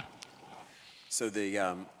good. So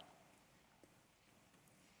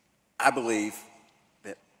I believe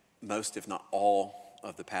that most, if not all,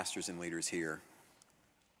 of the pastors and leaders here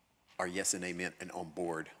are yes and amen and on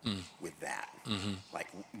board with that. Mm-hmm. Like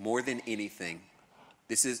more than anything,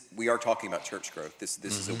 we are talking about church growth. This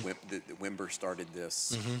is Wimber started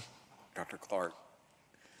this. Mm-hmm. Dr. Clark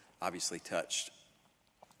obviously touched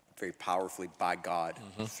very powerfully by God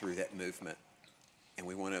through that movement. And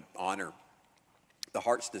we want to honor the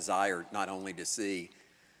heart's desire not only to see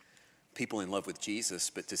people in love with Jesus,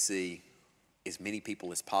 but to see as many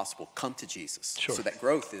people as possible come to Jesus. Sure. So that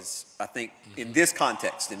growth is, I think, in this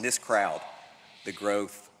context, in this crowd, the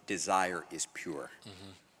growth desire is pure.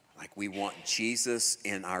 Mm-hmm. Like we want Jesus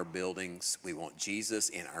in our buildings, we want Jesus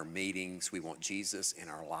in our meetings, we want Jesus in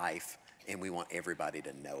our life, and we want everybody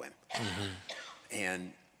to know him. Mm-hmm.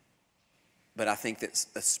 But I think that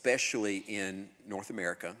especially in North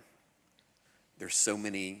America, there's so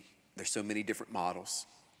many different models,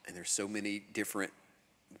 and there's so many different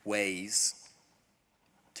ways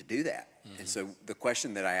to do that. Mm-hmm. And so the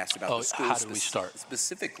question that I asked about the schools how do we start?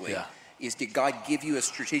 Specifically is, did God give you a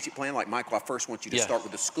strategic plan? Like, Michael, I first want you to start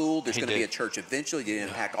with the school. There's going to be a church eventually. You didn't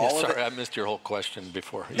unpack all of it. Sorry, I missed your whole question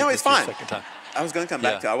before. No, it's fine. I was going to come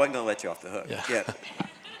back to it. I wasn't going to let you off the hook. Yeah.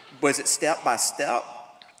 Was it step by step,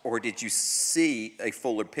 or did you see a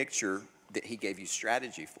fuller picture that he gave you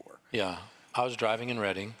strategy for? Yeah. I was driving in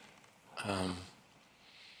Reading,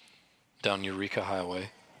 down Eureka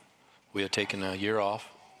Highway. We had taken a year off.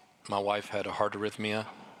 My wife had a heart arrhythmia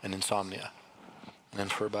and insomnia. And then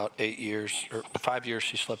for about 5 years,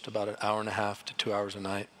 she slept about an hour and a half to 2 hours a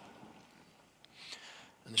night.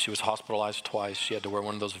 And she was hospitalized twice. She had to wear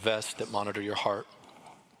one of those vests that monitor your heart.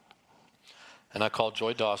 And I called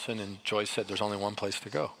Joy Dawson, and Joy said, there's only one place to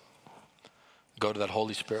go. Go to that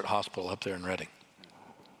Holy Spirit hospital up there in Reading.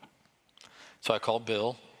 So I called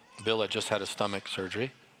Bill. Bill had just had a stomach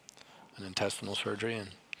surgery, an intestinal surgery,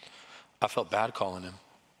 and I felt bad calling him,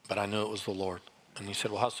 but I knew it was the Lord. And he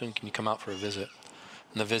said, well, how soon can you come out for a visit?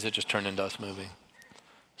 And the visit just turned into us moving.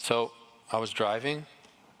 So I was driving.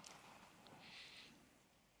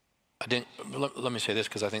 Let me say this,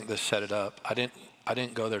 because I think this set it up. I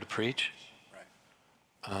didn't go there to preach.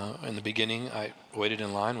 Right. In the beginning, I waited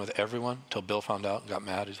in line with everyone until Bill found out and got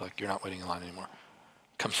mad. He's like, you're not waiting in line anymore.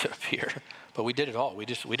 Come sit up here. But we did it all.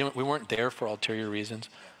 We weren't there for ulterior reasons.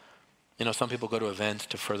 You know, some people go to events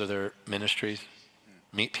to further their ministries,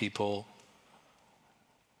 meet people,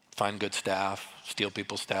 find good staff, steal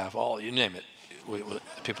people's staff, all, you name it.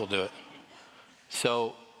 People do it.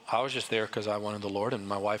 So I was just there because I wanted the Lord, and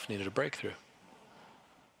my wife needed a breakthrough.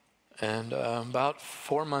 And about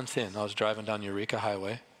 4 months in, I was driving down Eureka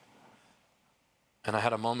Highway, and I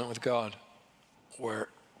had a moment with God where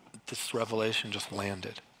this revelation just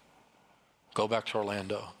landed. Go back to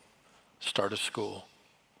Orlando, start a school,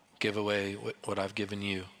 give away what I've given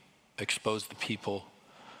you, expose the people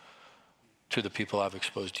to the people I've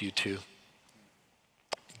exposed you to.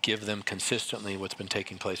 Give them consistently what's been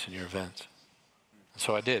taking place in your events. And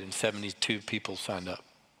so I did, and 72 people signed up.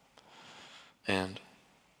 And,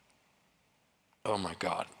 oh my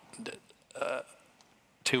God.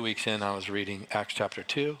 2 weeks in, I was reading Acts chapter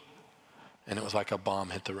 2, and it was like a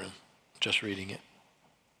bomb hit the room, just reading it.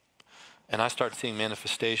 And I started seeing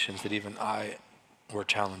manifestations that even I were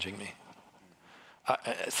challenging me.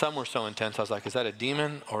 Some were so intense, I was like, is that a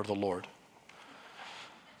demon or the Lord?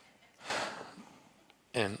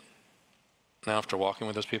 And now after walking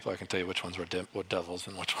with those people, I can tell you which ones were devils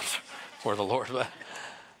and which ones were the Lord. But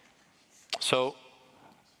so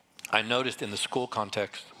I noticed in the school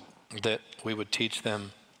context that we would teach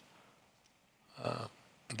them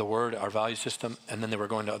the word, our value system, and then they were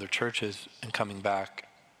going to other churches and coming back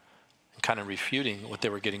and kind of refuting what they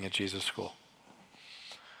were getting at Jesus School.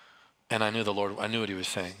 And I knew the Lord, I knew what he was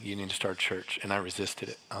saying. You need to start a church. And I resisted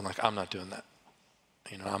it. I'm like, I'm not doing that.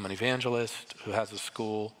 You know, I'm an evangelist who has a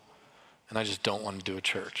school, and I just don't want to do a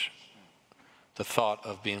church. The thought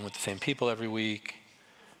of being with the same people every week.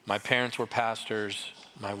 My parents were pastors.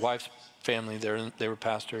 My wife's family, they were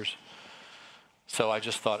pastors. So I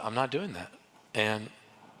just thought, I'm not doing that.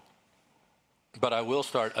 But I will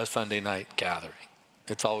start a Sunday night gathering.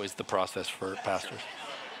 It's always the process for pastors.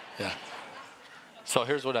 Yeah. So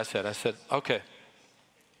here's what I said. I said, okay.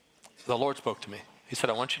 The Lord spoke to me. He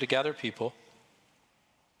said, I want you to gather people.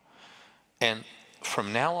 And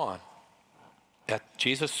from now on, at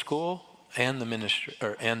Jesus School and the ministry,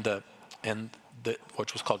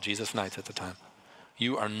 which was called Jesus Nights at the time,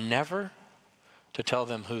 you are never to tell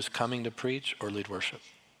them who's coming to preach or lead worship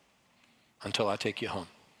until I take you home.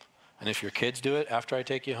 And if your kids do it after I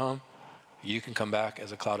take you home, you can come back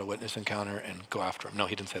as a cloud of witness encounter and go after them. No,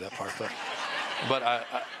 he didn't say that part, but I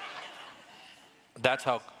that's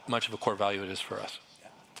how much of a core value it is for us.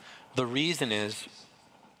 The reason is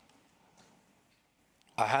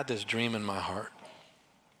I had this dream in my heart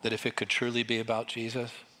that if it could truly be about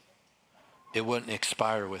Jesus, it wouldn't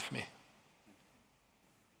expire with me.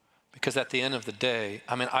 Because at the end of the day,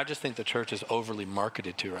 I mean, I just think the church is overly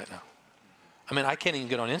marketed to right now. I mean, I can't even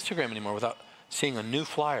get on Instagram anymore without seeing a new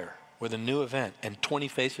flyer with a new event and 20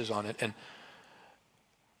 faces on it. And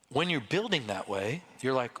when you're building that way,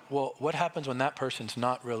 you're like, well, what happens when that person's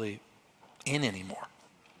not really in anymore?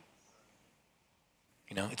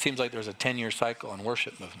 You know, it seems like there's a 10-year cycle on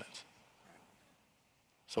worship movements.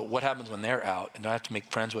 So what happens when they're out? And I have to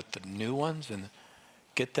make friends with the new ones and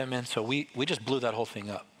get them in. So we just blew that whole thing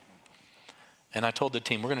up. And I told the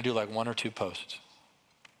team, we're going to do like 1 or 2 posts.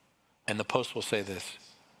 And the post will say this: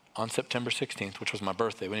 on September 16th, which was my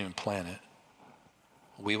birthday, we didn't even plan it,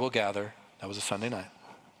 we will gather. That was a Sunday night.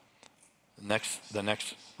 The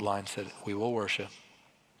next line said, we will worship,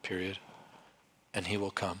 period, and he will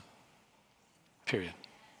come, period.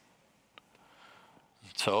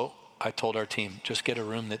 So I told our team, just get a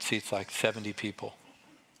room that seats like 70 people.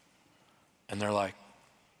 And they're like,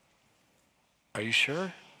 are you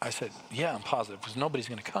sure? I said, yeah, I'm positive, because nobody's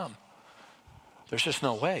going to come. There's just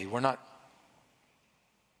no way. We're not,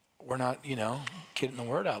 you know, getting the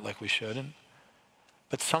word out like we should.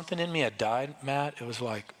 But something in me had died, Matt. It was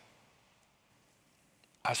like,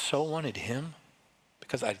 I so wanted him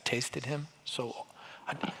because I'd tasted him. So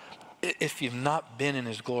if you've not been in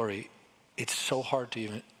his glory, it's so hard to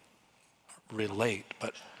even relate.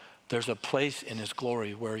 But there's a place in his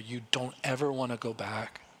glory where you don't ever want to go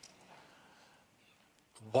back.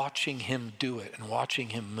 Watching him do it and watching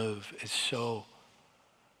him move is so,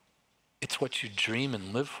 it's what you dream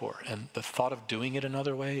and live for. And the thought of doing it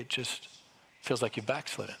another way, it just feels like you've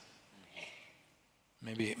backslidden.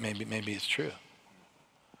 Maybe it's true.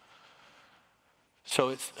 So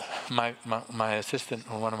it's my assistant,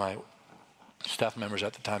 or one of my staff members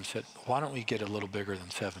at the time, said, why don't we get a little bigger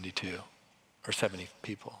than 72 or 70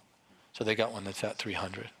 people? So they got one that's at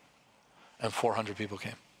 300, and 400 people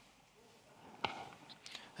came.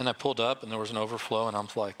 And I pulled up, and there was an overflow, and I'm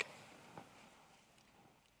like,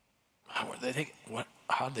 how did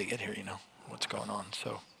they get here, you know? What's going on?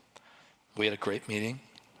 So we had a great meeting.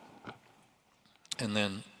 And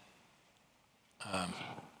then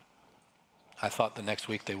I thought the next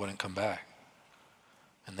week they wouldn't come back.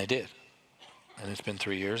 And they did. And it's been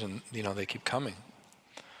 3 years, and they keep coming.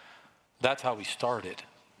 That's how we started.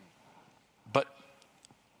 But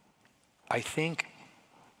I think,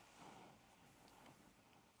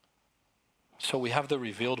 so we have the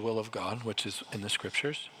revealed will of God, which is in the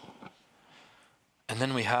scriptures. And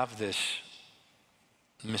then we have this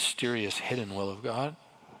mysterious hidden will of God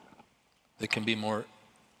that can be more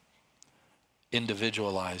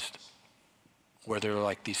individualized, where there are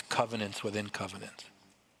like these covenants within covenants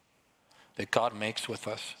that God makes with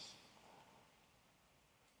us.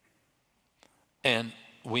 And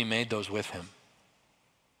we made those with him.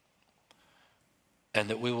 And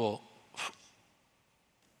that we'll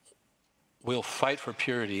fight for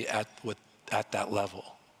purity at that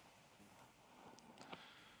level.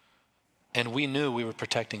 And we knew we were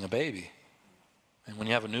protecting a baby. And when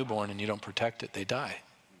you have a newborn and you don't protect it, they die.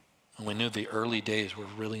 And we knew the early days were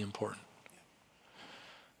really important.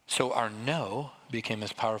 So our no became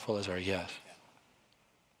as powerful as our yes.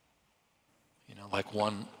 Like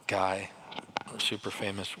one guy, a super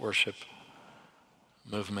famous worship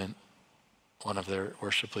movement, one of their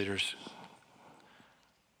worship leaders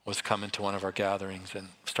was coming to one of our gatherings and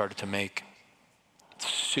started to make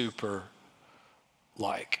super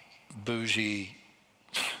bougie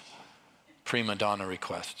prima donna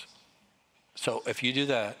requests. So if you do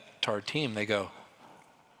that to our team, they go,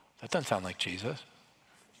 that doesn't sound like Jesus.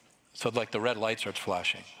 So the red light starts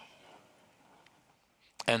flashing.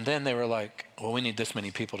 And then they were like, well, we need this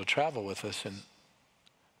many people to travel with us. And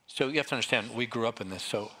so you have to understand, we grew up in this.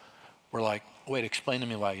 So we're like, wait, explain to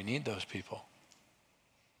me why you need those people.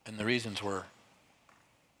 And the reasons were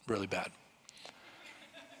really bad.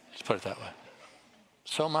 Let's put it that way.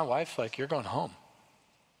 So my wife's like, you're going home.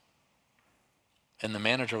 And the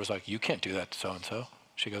manager was like, you can't do that to so-and-so.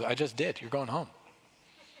 She goes, I just did. You're going home.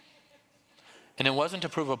 And it wasn't to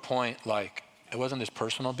prove a point, it wasn't this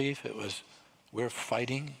personal beef. It was, we're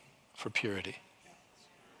fighting for purity.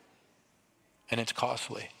 And it's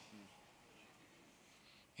costly.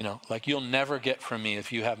 You'll never get from me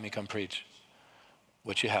if you have me come preach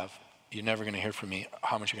what you have. You're never going to hear from me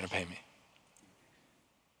how much you're going to pay me.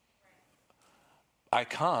 I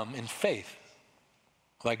come in faith,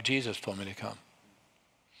 like Jesus told me to come.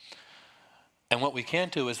 And what we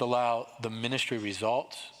can't do is allow the ministry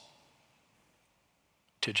results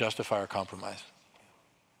to justify our compromise.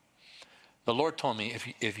 The Lord told me,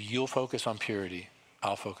 if you'll focus on purity,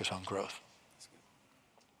 I'll focus on growth.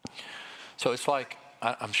 So it's like,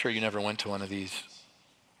 I'm sure you never went to one of these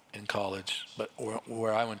in college, but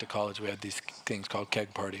where I went to college, we had these things called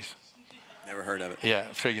keg parties. Never heard of it. Yeah,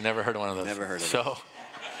 I'm sure you never heard of one of those. Never heard of it. So,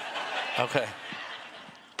 okay.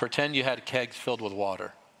 Pretend you had kegs filled with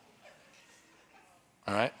water.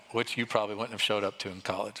 All right? Which you probably wouldn't have showed up to in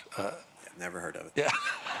college. Never heard of it. Yeah.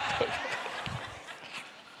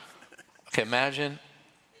 Okay, imagine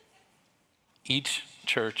each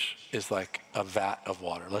church is like a vat of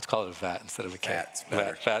water. Let's call it a vat instead of a keg. Vat's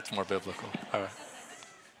better. Vat's more biblical. All right.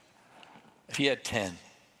 If you had 10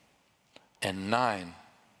 and 9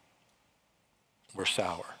 were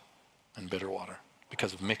sour and bitter water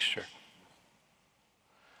because of mixture,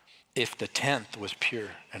 if the 10th was pure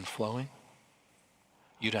and flowing,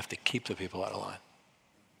 you'd have to keep the people out of line.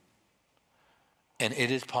 And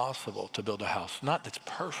it is possible to build a house, not that's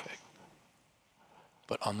perfect,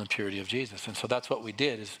 but on the purity of Jesus. And so that's what we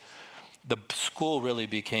did. Is the school really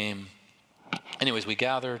became, anyways, we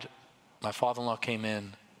gathered. My father-in-law came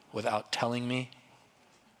in without telling me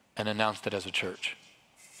and announced it as a church.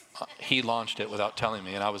 He launched it without telling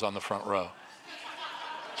me, and I was on the front row.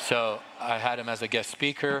 So I had him as a guest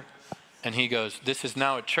speaker, and he goes, this is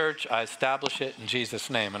now a church. I establish it in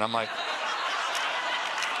Jesus' name. And I'm like,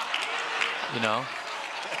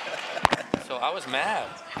 So I was mad.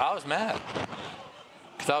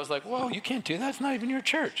 Because I was like, whoa, you can't do that. It's not even your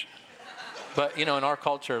church. But, in our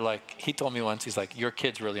culture, he told me once, he's like, your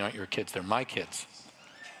kids really aren't your kids. They're my kids.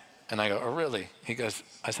 And I go, oh, really? He goes,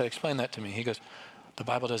 I said, explain that to me. He goes, the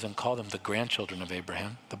Bible doesn't call them the grandchildren of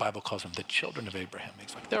Abraham. The Bible calls them the children of Abraham.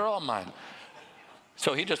 He's like, they're all mine.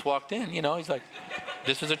 So he just walked in, he's like,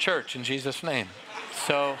 this is a church in Jesus' name.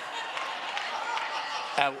 So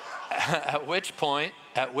at which point,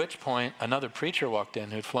 another preacher walked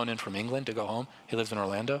in who'd flown in from England to go home. He lives in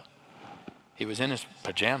Orlando. He was in his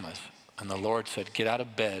pajamas, and the Lord said, get out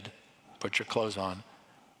of bed, put your clothes on,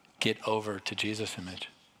 get over to Jesus' image,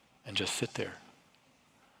 and just sit there.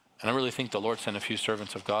 And I really think the Lord sent a few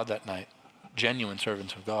servants of God that night, genuine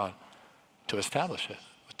servants of God, to establish it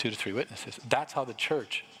with 2 to 3 witnesses. That's how the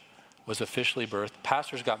church was officially birthed.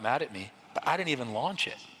 Pastors got mad at me, but I didn't even launch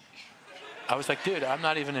it. I was like, dude, I'm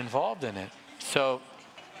not even involved in it. So,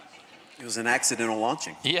 It was an accidental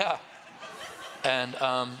launching. yeah. And,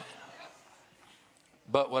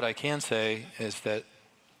 but what I can say is that,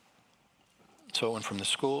 so it went from the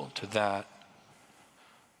school to that,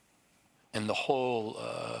 and the whole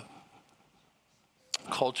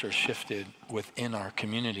culture shifted within our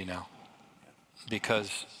community now,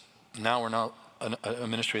 because now we're not a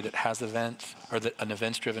ministry that has events, or an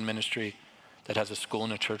events-driven ministry that has a school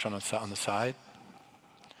and a church on the side.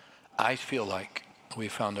 I feel like we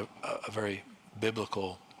found a very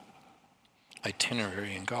biblical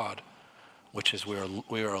itinerary in God, which is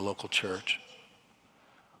we are a local church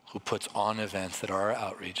who puts on events that are our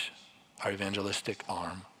outreach, our evangelistic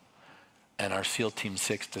arm, and our SEAL Team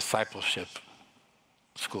 6 discipleship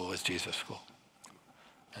school is Jesus School.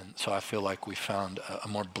 And so I feel like we found a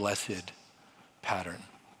more blessed pattern.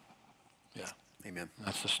 Yeah. Amen.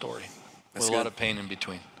 That's the story. That's with a lot good. of pain in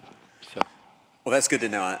between. So. Well, that's good to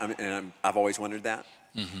know. I've always wondered that.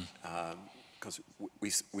 Because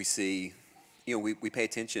we see, we pay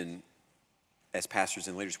attention as pastors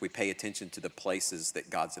and leaders, we pay attention to the places that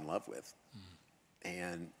God's in love with.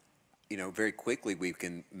 And, very quickly we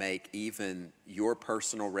can make even your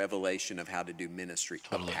personal revelation of how to do ministry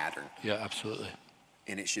Totally. a pattern. Yeah, absolutely.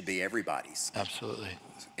 And it should be everybody's. Absolutely.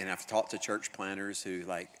 And I've talked to church planners who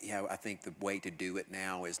I think the way to do it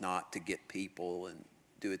now is not to get people and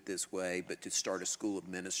do it this way, but to start a school of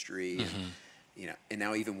ministry. And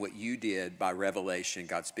now even what you did by revelation,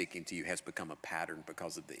 God speaking to you, has become a pattern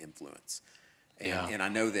because of the influence. And I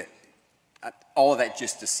know that all of that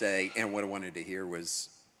just to say, and what I wanted to hear was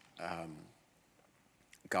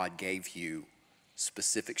God gave you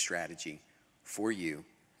specific strategy for you,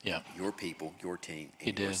 your people, your team,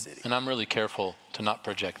 and your city. And I'm really careful to not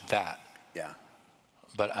project that. Yeah.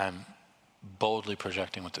 But I'm boldly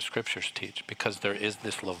projecting what the scriptures teach, because there is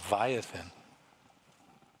this Leviathan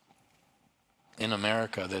in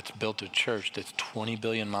America that's built a church that's 20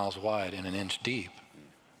 billion miles wide and an inch deep.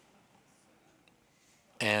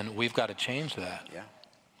 And we've got to change that. Yeah.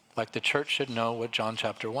 Like the church should know what John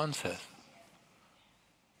chapter 1 says.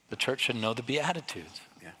 The church should know the Beatitudes.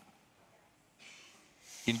 Yeah.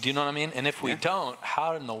 Do you know what I mean? And if we don't,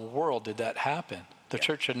 how in the world did that happen? The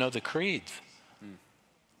church should know the creeds.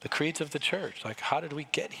 The creeds of the church. Like, how did we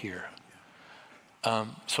get here?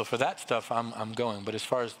 So for that stuff, I'm going. But as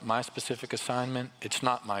far as my specific assignment, it's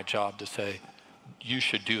not my job to say, you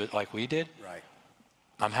should do it like we did. Right.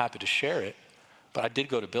 I'm happy to share it. But I did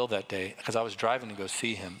go to Bill that day because I was driving to go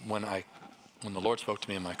see him when the Lord spoke to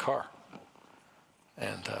me in my car.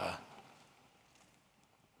 And I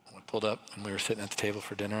pulled up and we were sitting at the table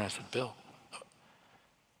for dinner. I said, Bill,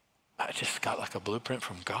 I just got like a blueprint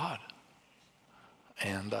from God.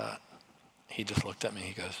 And he just looked at me.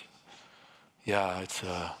 He goes, yeah,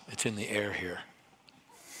 it's in the air here.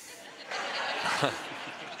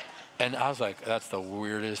 And I was like, that's the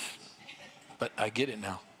weirdest, but I get it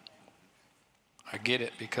now. I get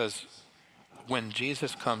it, because when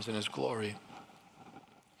Jesus comes in his glory,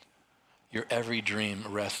 your every dream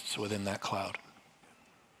rests within that cloud.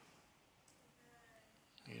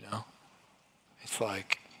 It's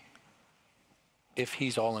like, if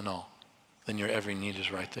he's all in all, then your every need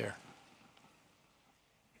is right there.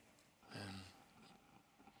 And,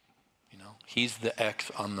 he's the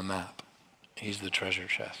X on the map. He's the treasure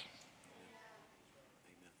chest.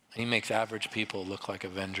 He makes average people look like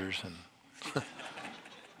Avengers. And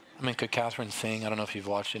could Catherine sing? I don't know if you've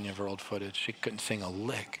watched any of her old footage. She couldn't sing a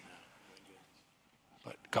lick.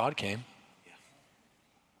 But God came.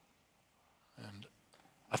 And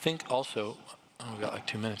I think also, we've got like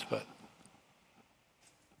 2 minutes, but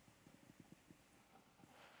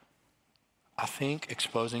I think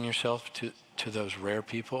exposing yourself to those rare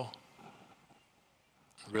people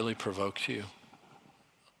really provokes you.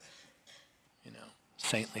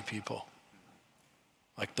 Saintly people,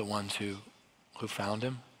 like the ones who found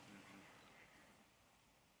him.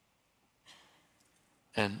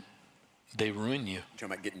 And they ruin you. You're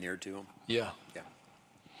talking about getting near to them? Yeah. Yeah.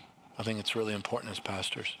 I think it's really important as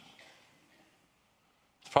pastors.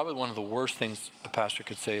 It's probably one of the worst things a pastor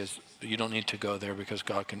could say is, you don't need to go there because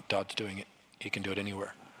God's doing it. He can do it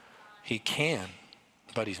anywhere. He can,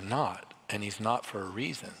 but he's not. And he's not for a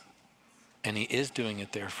reason. And he is doing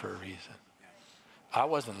it there for a reason. I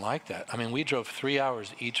wasn't like that. We drove 3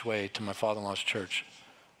 hours each way to my father-in-law's church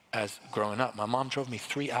as growing up. My mom drove me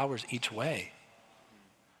 3 hours each way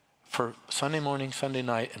for Sunday morning, Sunday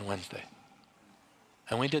night, and Wednesday.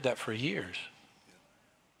 And we did that for years.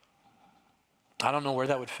 I don't know where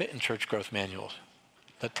that would fit in church growth manuals.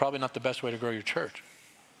 That's probably not the best way to grow your church.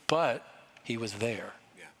 But he was there.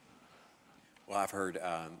 Yeah. Well, I've heard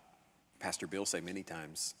Pastor Bill say many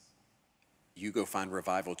times, you go find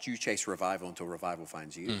revival. You chase revival until revival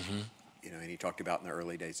finds you. You know, and he talked about in the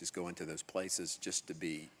early days just going to those places just to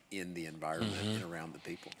be in the environment and around the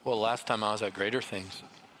people. Well, last time I was at Greater Things,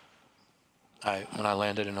 when I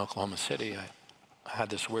landed in Oklahoma City, I had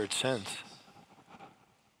this weird sense.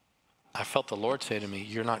 I felt the Lord say to me,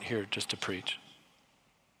 you're not here just to preach.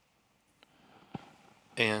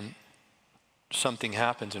 And something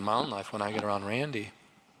happens in my own life when I get around Randy,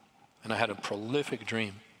 and I had a prolific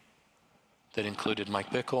dream that included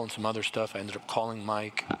Mike Bickle and some other stuff. I ended up calling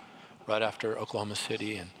Mike right after Oklahoma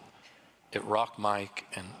City, and it rocked Mike,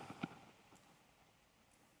 and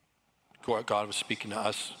God was speaking to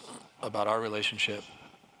us about our relationship.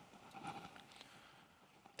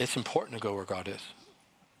 It's important to go where God is,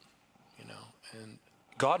 you know, and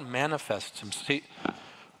God manifests himself. See,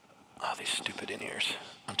 these stupid in-ears.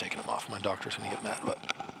 I'm taking them off. My doctor's going to get mad, but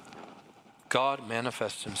God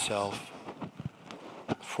manifests himself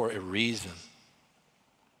for a reason.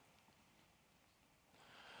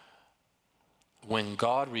 When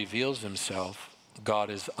God reveals himself, God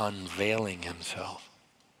is unveiling himself.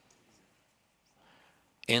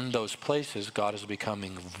 In those places, God is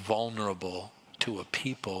becoming vulnerable to a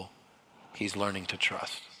people he's learning to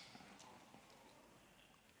trust.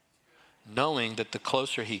 Knowing that the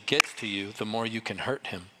closer he gets to you, the more you can hurt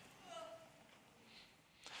him.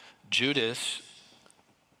 Judas,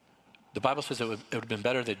 the Bible says it would have been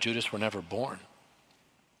better that Judas were never born.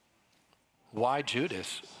 Why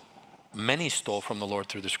Judas? Many stole from the Lord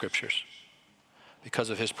through the scriptures because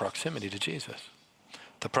of his proximity to Jesus.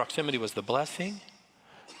 The proximity was the blessing,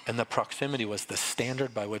 and the proximity was the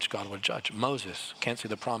standard by which God would judge. Moses can't see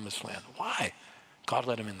the promised land. Why? God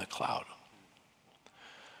led him in the cloud.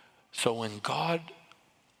 So when God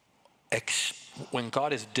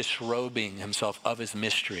is disrobing himself of his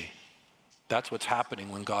mystery, that's what's happening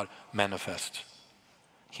when God manifests.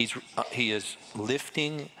 He is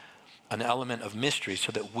lifting an element of mystery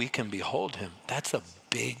so that we can behold him. That's a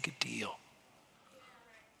big deal.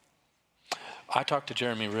 I talked to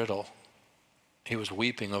Jeremy Riddle. He was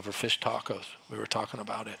weeping over fish tacos. We were talking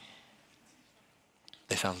about it.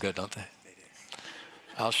 They sound good, don't they?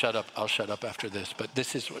 I'll shut up after this. But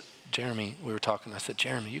this is what Jeremy, we were talking. I said,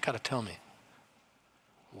 Jeremy, you got to tell me,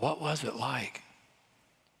 what was it like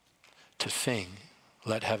to sing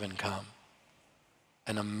Let Heaven Come,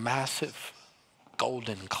 and a massive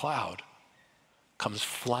golden cloud comes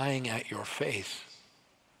flying at your face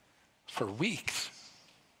for weeks?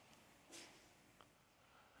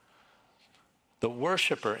 The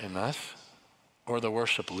worshiper in us, or the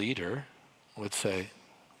worship leader, would say,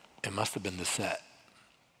 it must have been the set.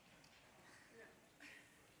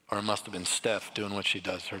 Or it must have been Steph doing what she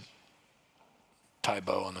does, her tie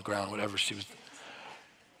bow on the ground, whatever she was.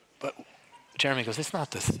 But Jeremy goes, it's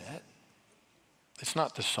not the set. It's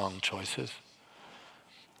not the song choices.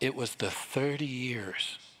 It was the 30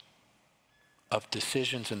 years of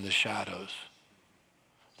decisions in the shadows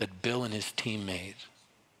that Bill and his team made,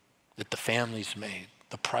 that the families made,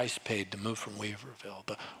 the price paid to move from Weaverville,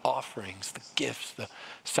 the offerings, the gifts, the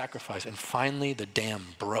sacrifice, and finally the dam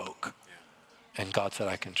broke. And God said,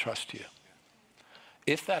 I can trust you.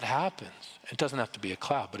 If that happens, it doesn't have to be a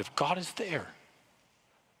cloud, but if God is there,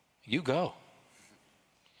 you go.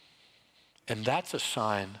 And that's a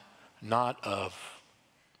sign not of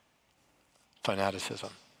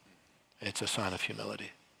fanaticism. It's a sign of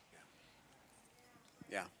humility.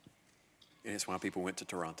 Yeah. And it's why people went to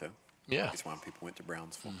Toronto. Yeah. It's why people went to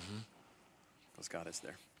Brownsville. Because God is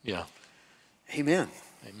there. Yeah. Amen.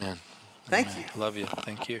 Amen. Thank Amen. you. Love you.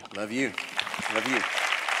 Thank you. Love you. Love you.